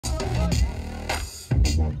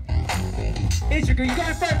Intricate, you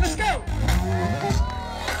going first, let's go!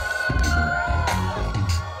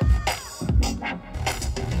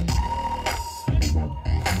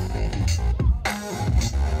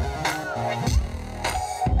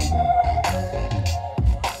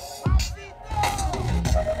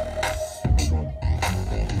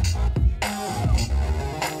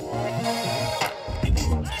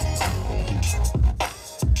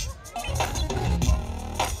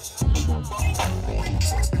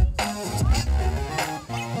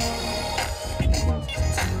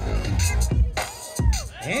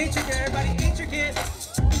 Intricate, everybody, intricate.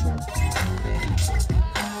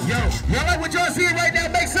 Yo, y'all like what y'all seeing right now?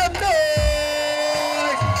 Make some noise!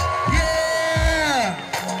 Yeah!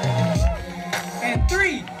 And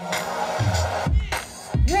 3,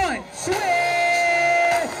 1, swing!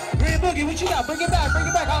 Grand Boogie, what you got? Bring it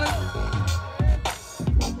back, Holland.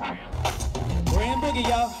 Grand Boogie,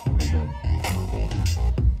 y'all.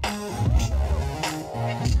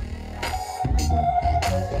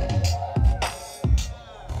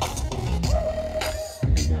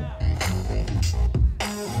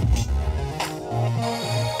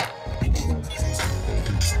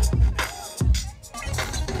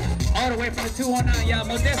 All the way from the 219, y'all.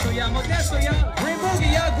 Modesto, y'all. Green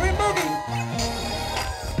Boogie, y'all. Green Boogie.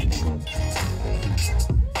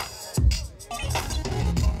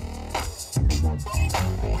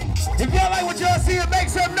 If y'all like what y'all seeing, make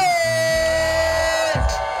some noise!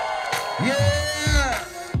 Yeah!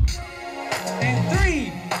 And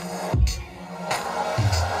 3,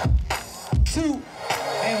 2,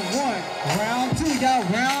 and 1. Round 2, y'all.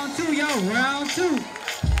 Round 2, y'all. Round 2.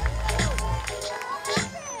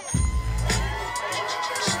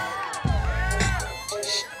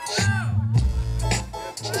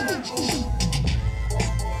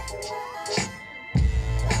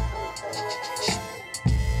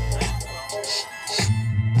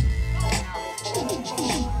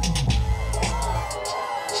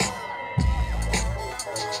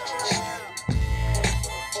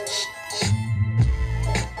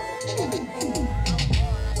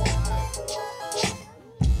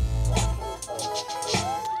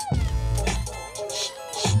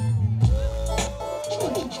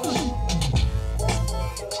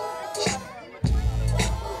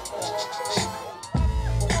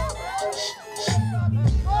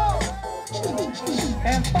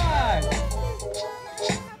 And 5,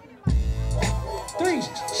 3,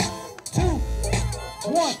 2,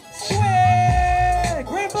 1, swing!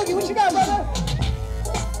 Green Boogie, what you got, brother?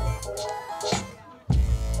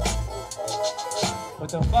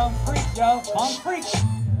 With the funk freak, yo, funk freak.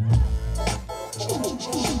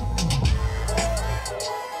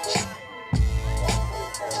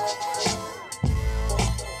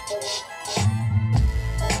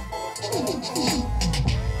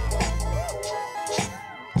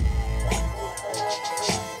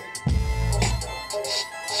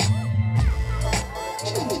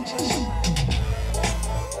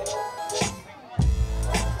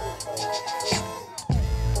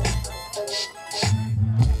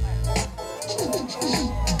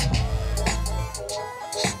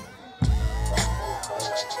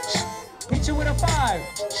 Hit you with a 5,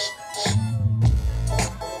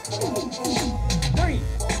 3,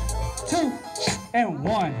 2, and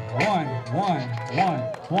 1.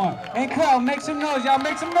 And crowd, make some noise, y'all.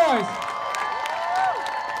 Make some noise.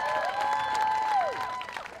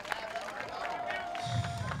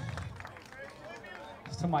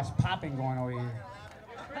 There's too much popping going over here.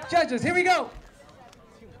 Judges, here we go.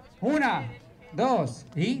 1, 2,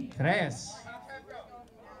 y 3.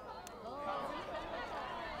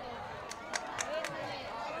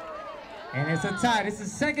 And it's a tie. This is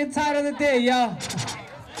the second tie of the day, y'all.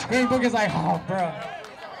 Green Book is like, oh, bro.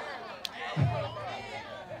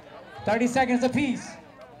 30 seconds apiece.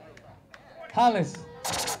 Hollis,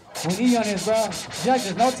 we need you on this, bro.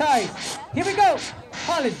 Judges, no ties. Here we go.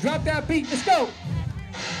 Hollis, drop that beat. Let's go.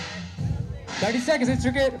 30 seconds,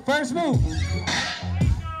 intricate. First move. Let's go.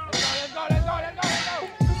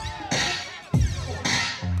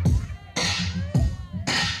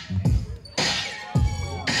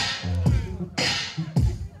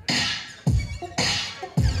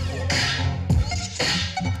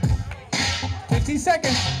 15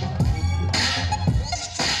 seconds.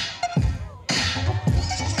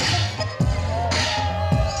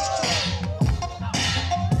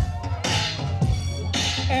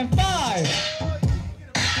 And 5,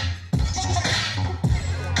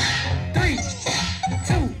 3,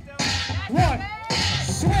 2, 1.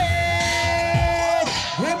 Swing!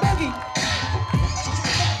 Red Boogie.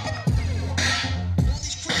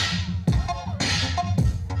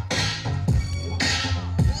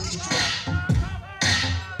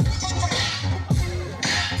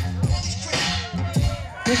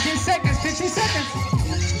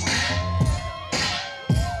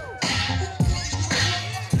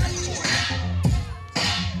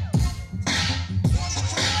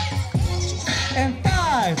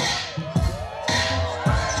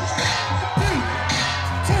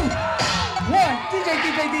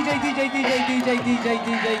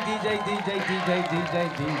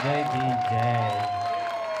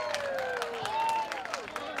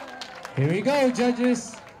 Here we go,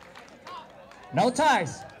 judges. No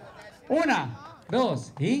ties. 1, 2,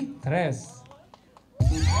 y 3.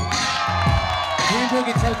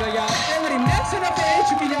 Boogie tells y'all, everybody maxing up the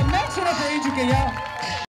age, y'all maxing up the age, y'all.